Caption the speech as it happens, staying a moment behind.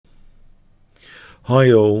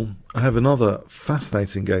Hi all, I have another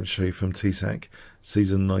fascinating game to show you from TCEC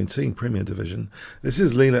Season 19 Premier Division. This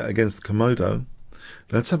is Leela against Komodo.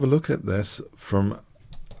 Let's have a look at this from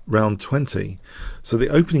round 20. So the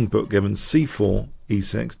opening book given c4,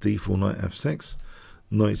 e6, d4, knight f6,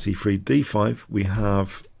 knight c3, d5. We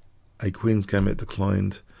have a Queen's Gambit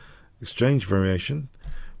declined exchange variation.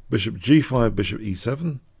 Bishop g5, bishop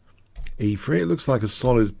e7, e3. It looks like a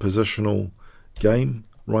solid positional game.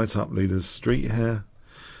 Right up Leela's street here.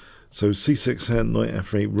 So c6 here, knight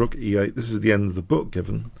f3, rook e8. This is the end of the book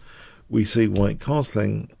given. We see white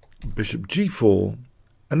castling, bishop g4,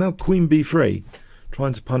 and now queen b3,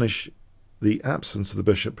 trying to punish the absence of the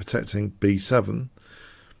bishop, protecting b7.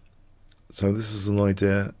 So this is an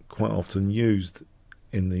idea quite often used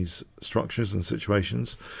in these structures and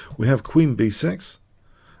situations. We have queen b6,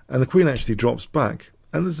 and the queen actually drops back,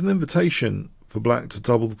 and there's an invitation for black to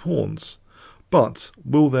double the pawns. But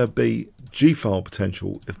will there be g-file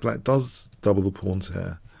potential if black does double the pawns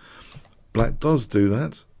here? Black does do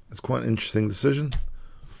that. It's quite an interesting decision.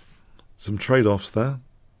 Some trade-offs there.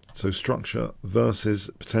 So structure versus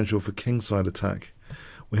potential for kingside attack.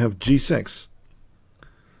 We have g6.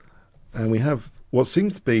 And we have what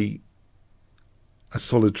seems to be a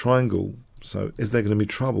solid triangle. So is there going to be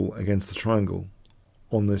trouble against the triangle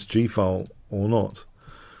on this g-file or not?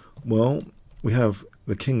 Well, we have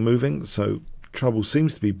the king moving, so trouble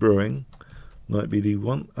seems to be brewing. Knight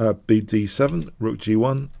bd7, rook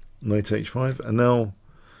g1, knight h5, and now,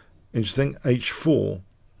 interesting, h4,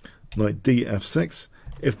 knight df6.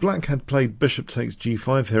 If black had played bishop takes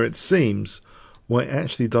g5 here, it seems white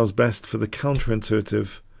actually does best for the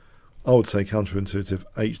counterintuitive, I would say counterintuitive,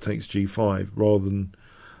 h takes g5, rather than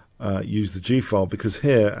use the g-file, because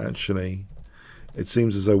here, actually, it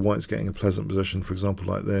seems as though white's getting a pleasant position, for example,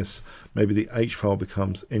 like this. Maybe the h-file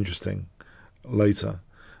becomes interesting later.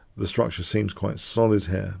 The structure seems quite solid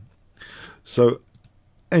here. So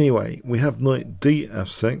anyway, we have knight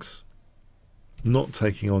df6 not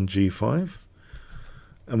taking on g5,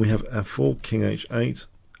 and we have f4, king h8,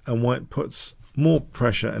 and white puts more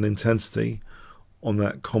pressure and intensity on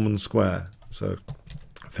that common square. So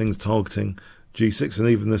things targeting g6, and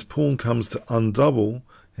even this pawn comes to undouble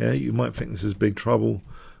here. You might think this is big trouble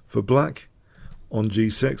for black on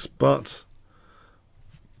g6, but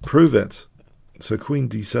prove it. So queen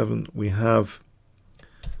d7, we have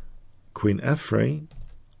queen f3,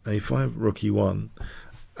 a5, rook e1.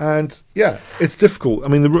 And yeah, it's difficult. I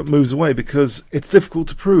mean, the rook moves away because it's difficult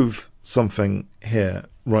to prove something here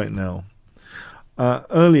right now.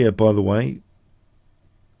 Earlier, by the way,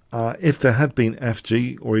 if there had been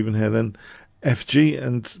fg, or even here then, fg,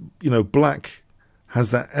 and, you know, black has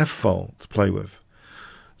that f-file to play with.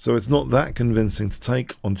 So it's not that convincing to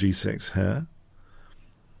take on g6 here.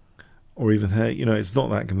 Or even here, you know, it's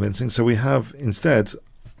not that convincing. So we have instead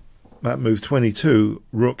that move 22,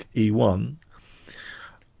 rook e1,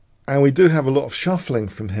 and we do have a lot of shuffling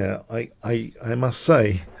from here, I must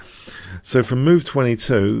say. So from move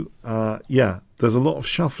 22, yeah, there's a lot of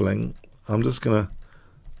shuffling. I'm just going to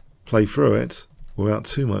play through it without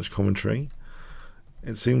too much commentary.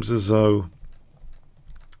 It seems as though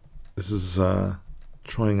this is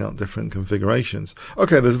trying out different configurations.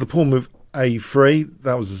 Okay, there's the pawn move a3.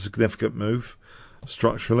 That was a significant move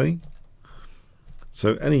structurally.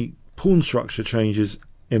 So any pawn structure changes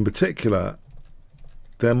in particular,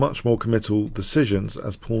 they're much more committal decisions,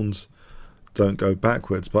 as pawns don't go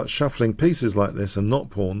backwards. But shuffling pieces like this and not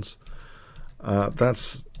pawns,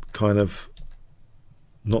 that's kind of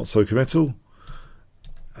not so committal.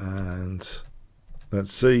 And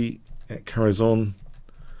let's see, it carries on.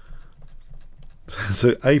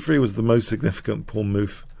 So a3 was the most significant pawn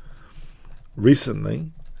move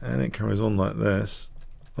recently, and it carries on like this.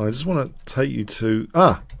 I just want to take you to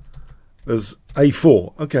there's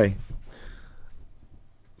a4. Okay,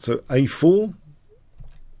 so a4.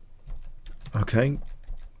 Okay,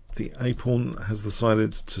 the a pawn has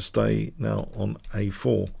decided to stay now on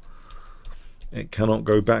a4. It cannot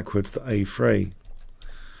go backwards to a3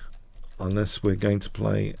 unless we're going to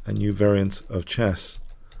play a new variant of chess.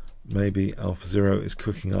 Maybe AlphaZero is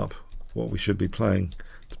cooking up what we should be playing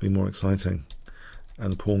to be more exciting,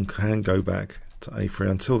 and the pawn can go back to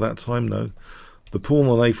a3. Until that time, though, the pawn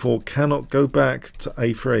on a4 cannot go back to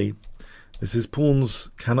a3. This is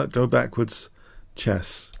pawns cannot go backwards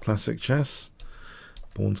chess, classic chess.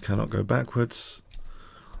 Pawns cannot go backwards,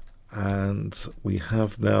 and we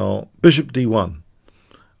have now bishop d1.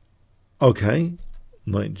 Okay,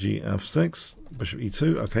 knight gf6, bishop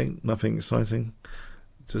e2. Okay, nothing exciting,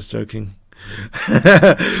 just joking.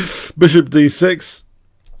 Bishop d6,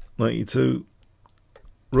 knight e2,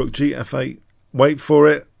 rook g f8. Wait for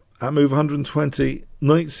it. at move 120,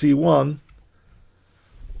 knight c1.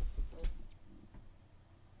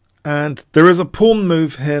 And there is a pawn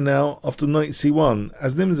move here now after knight c1.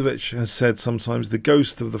 As Nimzovich has said, sometimes the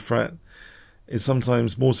ghost of the threat is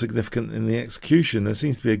sometimes more significant in the execution. There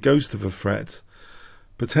seems to be a ghost of a threat,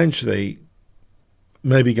 potentially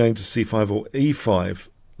maybe going to c5 or e5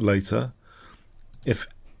 later, if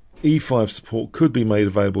e5 support could be made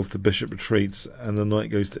available if the bishop retreats and the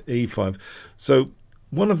knight goes to e5. So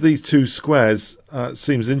one of these two squares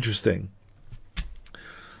seems interesting.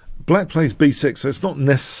 Black plays b6, so it's not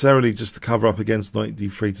necessarily just to cover up against knight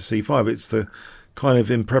d3 to c5. It's the kind of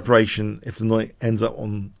in preparation, if the knight ends up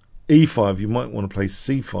on e5, you might want to play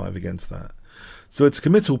c5 against that. So it's a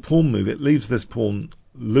committal pawn move. It leaves this pawn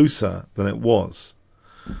looser than it was.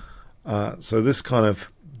 So this kind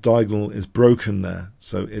of diagonal is broken there.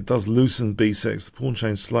 So it does loosen b6. The pawn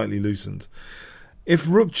chain slightly loosened. If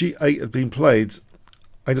rook g8 had been played,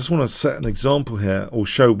 I just want to set an example here, or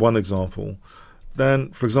show one example.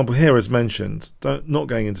 Then, for example, here as mentioned, not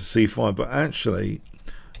going into c5, but actually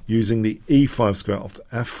using the e5 square after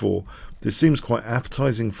f4. This seems quite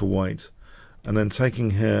appetizing for white. And then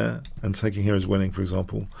taking here and taking here is winning, for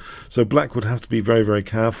example. So black would have to be very, very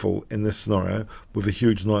careful in this scenario with a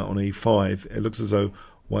huge knight on e5. It looks as though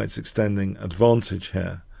white's extending advantage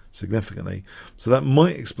here significantly. So that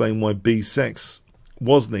might explain why b6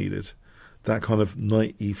 was needed, that kind of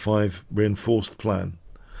knight e5 reinforced plan.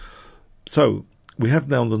 So we have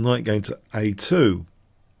now the knight going to a2.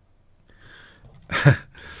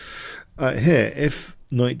 Here, if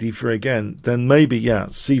knight d3 again, then maybe, yeah,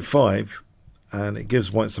 c5, and it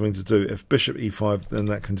gives white something to do. If bishop e5, then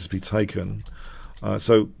that can just be taken.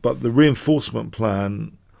 But the reinforcement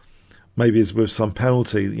plan maybe is with some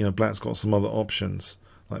penalty. You know, black's got some other options,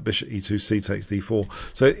 like bishop e2, c takes d4.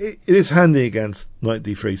 So it is handy against knight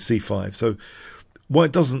d3, c5. So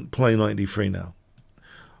white doesn't play knight d3 now.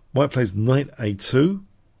 White plays knight a2.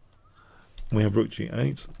 We have rook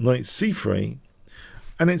g8, knight c3.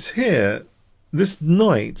 And it's here, this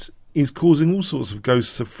knight is causing all sorts of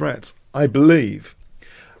ghosts of threats, I believe.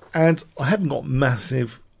 And I haven't got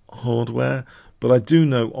massive hardware, but I do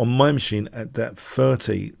know on my machine at depth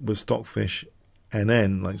 30 with Stockfish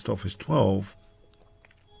NN, like Stockfish 12,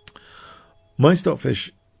 my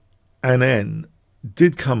Stockfish NN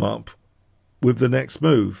did come up with the next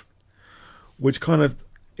move, which kind of,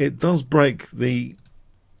 it does break the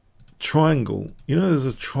triangle. You know, there's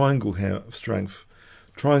a triangle here of strength.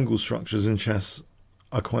 Triangle structures in chess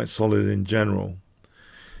are quite solid in general.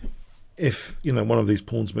 If, you know, one of these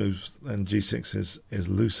pawns moves, then g6 is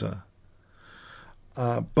looser.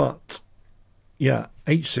 But, yeah,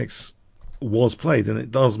 h6 was played, and it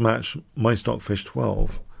does match my Stockfish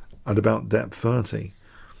 12 at about depth 30.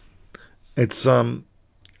 It's a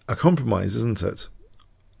compromise, isn't it?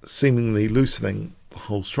 Seemingly loosening the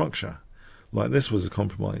whole structure. Like this was a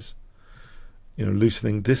compromise. You know,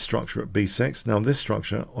 loosening this structure at b6. Now this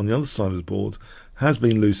structure on the other side of the board has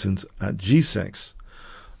been loosened at g6.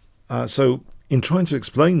 So in trying to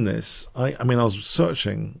explain this, I mean, I was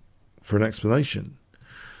searching for an explanation.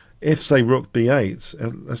 If, say, rook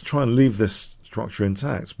b8, let's try and leave this structure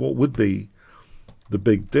intact. What would be the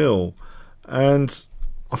big deal? And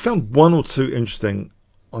I found one or two interesting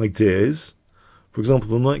ideas. For example,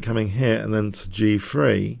 the knight coming here and then to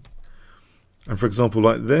g3. And for example,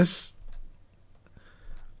 like this,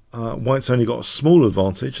 white's only got a small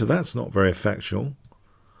advantage, so that's not very effectual.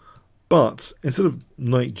 But instead of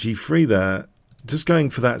knight g3 there, just going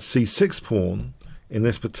for that c6 pawn in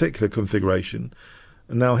this particular configuration.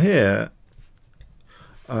 And now here,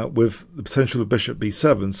 with the potential of bishop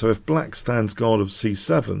b7, so if black stands guard of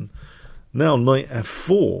c7, now knight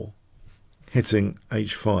f4 hitting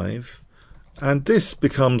h5, and this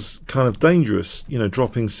becomes kind of dangerous, you know,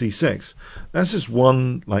 dropping c6. That's just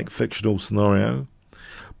one, like, fictional scenario.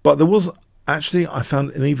 But there was actually, I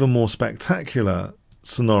found an even more spectacular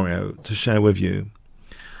scenario to share with you.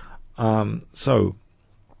 That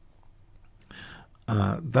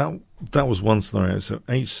was one scenario. So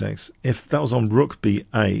h6, if that was on rook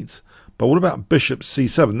b8, but what about bishop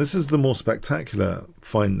c7? This is the more spectacular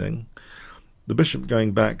finding. The bishop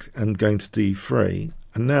going back and going to d3,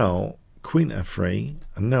 and now queen f3,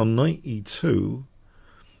 and now knight e2,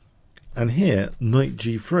 and here knight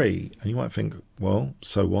g3. And you might think, well,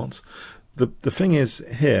 so what? The thing is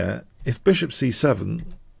here, if bishop c7,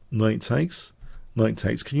 knight takes.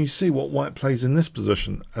 Can you see what white plays in this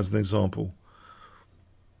position as an example?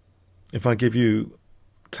 If I give you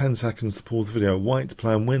 10 seconds to pause the video, white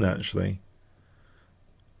play and win actually.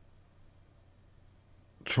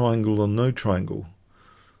 Triangle or no triangle.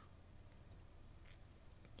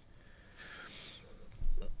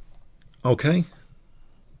 Okay.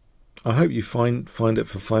 I hope you find it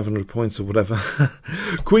for 500 points or whatever.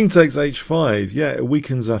 Queen takes h5. Yeah, it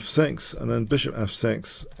weakens f6, and then bishop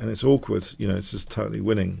f6, and it's awkward. You know, it's just totally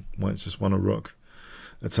winning. White's just won a rook,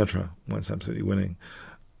 etc. White's absolutely winning.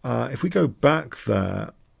 If we go back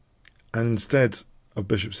there, and instead of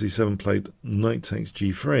bishop c7 played knight takes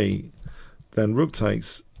g3, then rook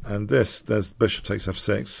takes, and there's bishop takes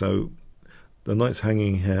f6, so the knight's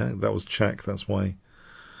hanging here. That was check, that's why.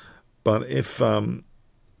 But if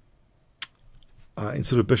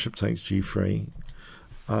instead of bishop takes g3,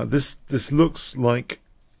 this looks like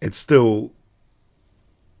it's still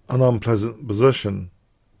an unpleasant position.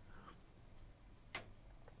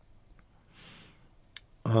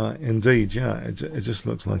 Indeed, yeah, it just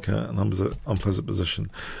looks like an unpleasant position.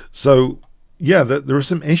 So, yeah, there are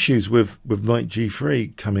some issues with knight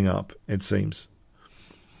g3 coming up, it seems.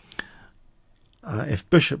 If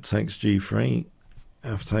bishop takes g3,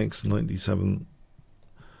 f takes, knight d7,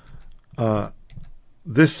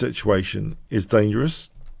 this situation is dangerous.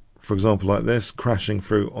 For example, like this, crashing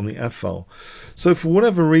through on the f file. So for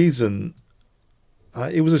whatever reason,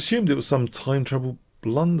 it was assumed it was some time travel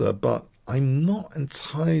blunder, but I'm not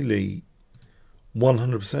entirely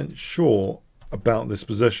 100% sure about this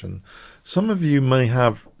position. Some of you may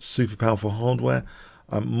have super powerful hardware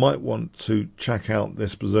and might want to check out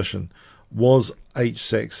this position. Was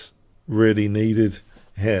h6 really needed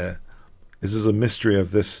here? This is a mystery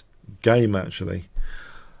of this game, actually.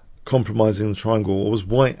 Compromising the triangle, or was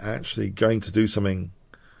white actually going to do something,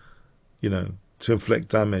 you know, to inflict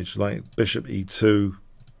damage, like bishop e2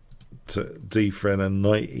 to d3 and then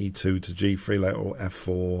knight e2 to g3 later, or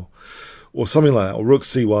f4 or something like that, or rook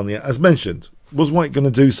c1. Yeah, as mentioned, was white going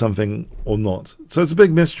to do something or not? So it's a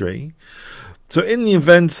big mystery. So in the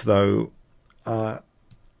event, though,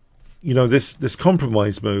 you know, this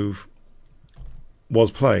compromise move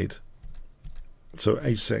was played. So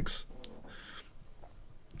h6.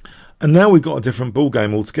 And now we've got a different ball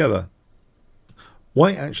game altogether.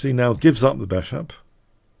 White actually now gives up the bishop,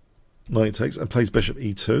 knight takes, and plays bishop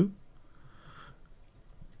e2.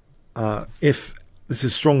 If this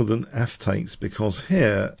is stronger than f takes, because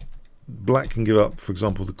here black can give up, for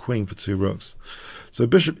example, the queen for two rooks. So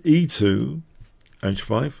bishop e2,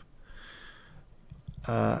 h5.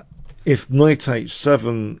 If knight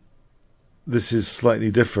h7, this is slightly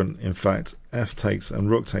different. In fact, f takes and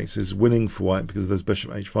rook takes is winning for white because there's bishop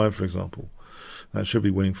h5, for example. That should be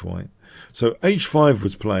winning for white. So h5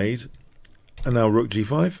 was played, and now rook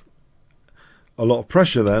g5. A lot of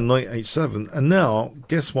pressure there, knight h7. And now,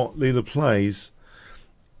 guess what Leela plays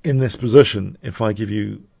in this position, if I give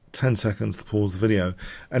you 10 seconds to pause the video.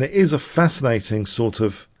 And it is a fascinating sort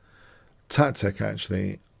of tactic,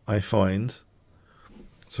 actually, I find.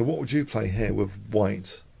 So what would you play here with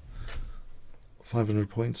white? 500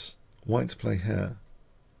 points. White to play here.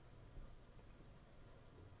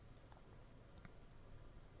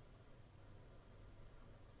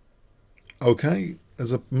 Okay,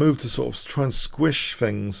 there's a move to sort of try and squish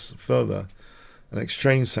things further, an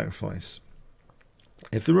exchange sacrifice.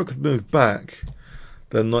 If the rook had moved back,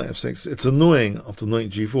 then knight f6. It's annoying after knight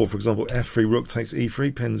g4. For example, f3, rook takes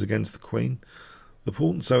e3, pins against the queen, the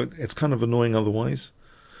pawn. So it's kind of annoying otherwise.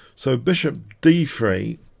 So bishop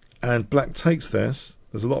d3, and black takes this.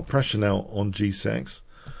 There's a lot of pressure now on g6.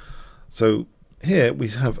 So here we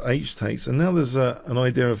have h takes, and now there's an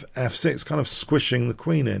idea of f6, kind of squishing the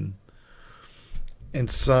queen in.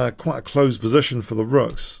 It's quite a closed position for the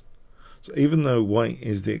rooks. So even though white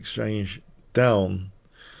is the exchange down,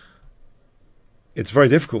 it's very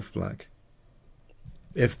difficult for black.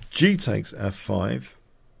 If g takes f5,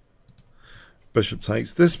 bishop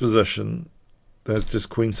takes this position, there's just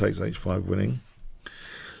queen takes h5 winning.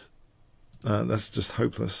 That's just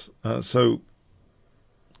hopeless. So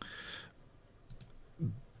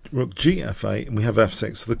rook gf8, and we have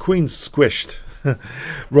f6. So the queen's squished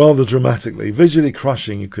rather dramatically, visually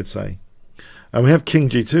crushing, you could say. And we have king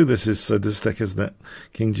g2. This is sadistic, isn't it?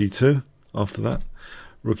 King g2 after that.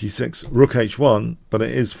 Rook e6, rook h1, but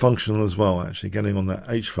it is functional as well, actually, getting on that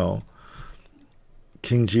h file.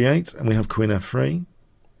 King g8, and we have queen f3.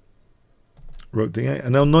 Rook d8,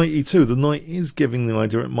 and now knight e2. The knight is giving the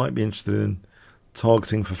idea it might be interested in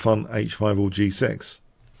targeting for fun h5 or g6.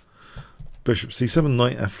 Bishop c7,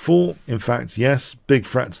 knight f4. In fact, yes, big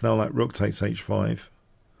threats now like rook takes h5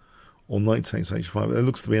 or knight takes h5. There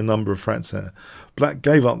looks to be a number of threats here. Black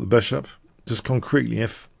gave up the bishop. Just concretely,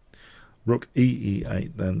 if rook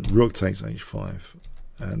e8, then rook takes h5.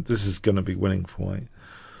 And this is going to be winning for white.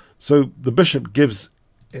 So the bishop gives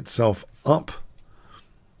itself up.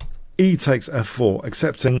 E takes f4,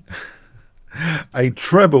 accepting a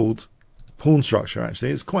trebled pawn structure, actually.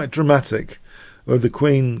 It's quite dramatic, with the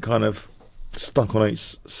queen kind of stuck on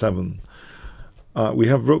h7. We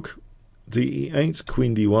have rook d8,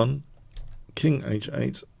 queen d1, king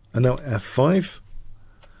h8, and now f5.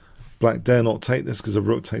 Black dare not take this because the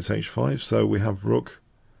rook takes h5, so we have rook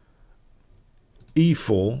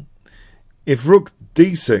e4. If rook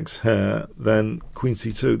d6 here, then queen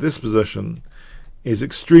c2. This position is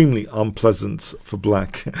extremely unpleasant for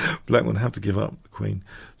black. Black would have to give up the queen.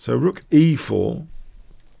 So rook e4,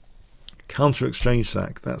 counter exchange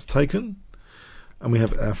sack, that's taken. And we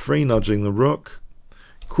have f3 nudging the rook.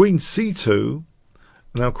 Queen c2,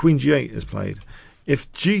 now queen g8 is played.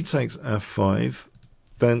 If g takes f5,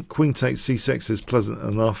 then queen takes c6 is pleasant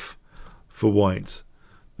enough for white.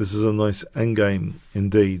 This is a nice endgame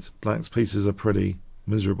indeed. Black's pieces are pretty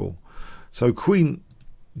miserable. So queen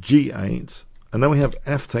g8, and then we have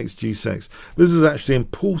f takes g6. This is actually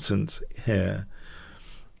important here.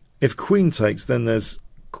 If queen takes, then there's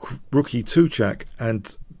rook e2 check,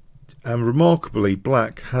 and remarkably,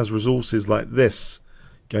 black has resources like this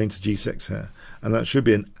going to g6 here, and that should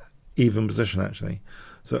be an even position actually.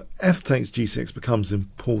 So f takes g6 becomes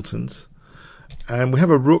important, and we have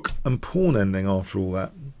a rook and pawn ending after all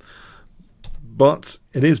that. But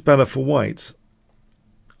it is better for white.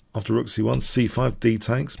 After rook c1, c5, d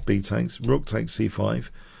takes, b takes, rook takes c5.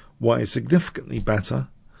 White is significantly better,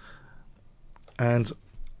 and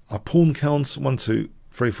our pawn counts 1, 2,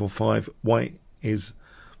 3, 4, 5. White is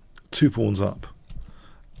 2 pawns up,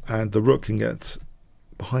 and the rook can get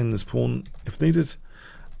behind this pawn if needed.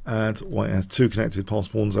 And white has 2 connected pass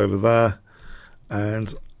pawns over there,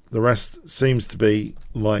 and the rest seems to be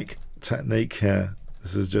like technique here.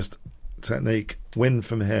 This is just technique. Win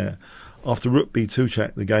from here. After rook b2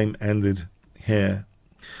 check, the game ended here.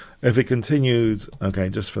 If it continued, okay,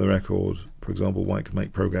 just for the record, for example, white can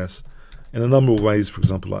make progress in a number of ways, for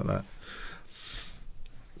example, like that.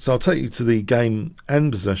 So I'll take you to the game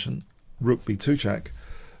end position, rook b2 check.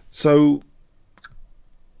 So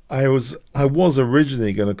I was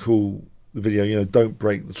originally going to call the video, you know, don't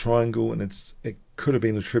break the triangle, and it could have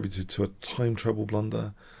been attributed to a time trouble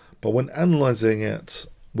blunder, but when analysing it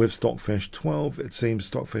with Stockfish 12, it seems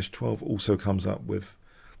Stockfish 12 also comes up with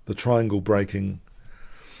the triangle breaking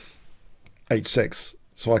h6.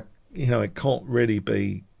 So it can't really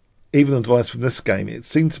be even advice from this game. It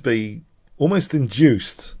seemed to be almost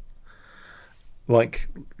induced, like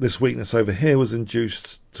this weakness over here was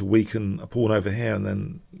induced to weaken a pawn over here, and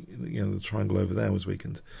then the triangle over there was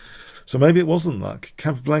weakened. So maybe it wasn't luck.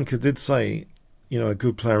 Capablanca did say, a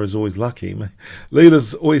good player is always lucky.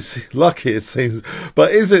 Leela's always lucky, it seems.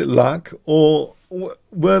 But is it luck, or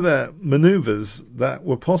were there manoeuvres that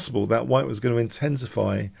were possible that white was going to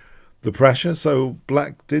intensify the pressure? So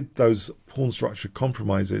black did those pawn structure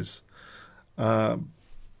compromises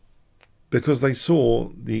because they saw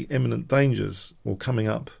the imminent dangers, or coming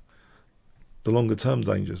up, the longer term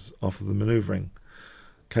dangers after the manoeuvring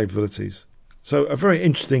capabilities. So a very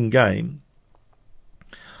interesting game,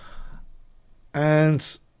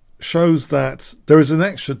 and shows that there is an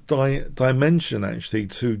extra dimension actually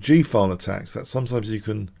to g-file attacks, that sometimes you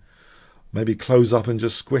can maybe close up and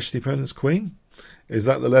just squish the opponent's queen. Is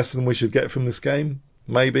that the lesson we should get from this game?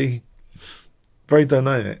 Maybe. Very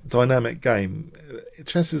dynamic game.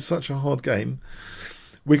 Chess is such a hard game.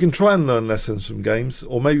 We can try and learn lessons from games,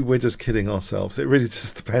 or maybe we're just kidding ourselves. It really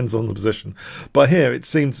just depends on the position. But here it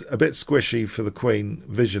seems a bit squishy for the queen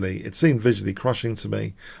visually. It seemed visually crushing to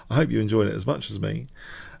me. I hope you enjoyed it as much as me,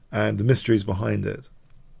 and the mysteries behind it.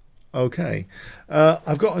 Okay,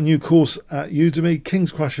 I've got a new course at Udemy,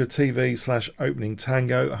 Kingscrusher TV/Opening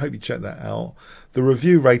Tango. I hope you check that out. The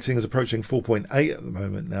review rating is approaching 4.8 at the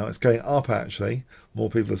moment now. It's going up actually.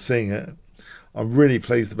 More people are seeing it. I'm really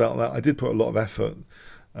pleased about that. I did put a lot of effort,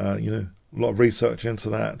 a lot of research into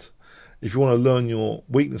that. If you want to learn your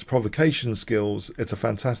weakness provocation skills, it's a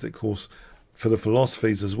fantastic course for the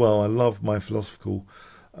philosophies as well. I love my philosophical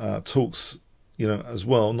talks, as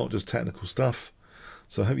well, not just technical stuff.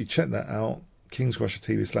 So I hope you check that out. Kingscrusher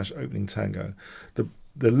TV/Opening Tango. The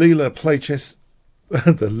Leela play chess,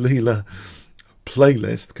 the Leela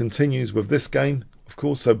playlist continues with this game, of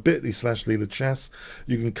course. So bit.ly/Leela Chess.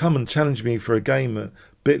 You can come and challenge me for a game at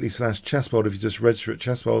bit.ly/Chessbold. If you just register at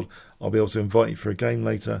Chessbold, I'll be able to invite you for a game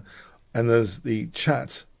later. And there's the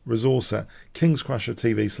chat resource at Kingscrusher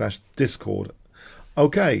TV/Discord.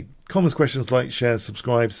 Okay, comments, questions, likes, shares,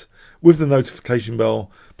 subscribes with the notification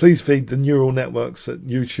bell. Please feed the neural networks at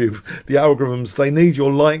YouTube, the algorithms. They need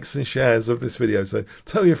your likes and shares of this video. So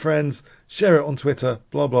tell your friends, share it on Twitter,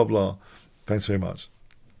 blah, blah, blah. Thanks very much.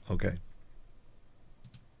 Okay.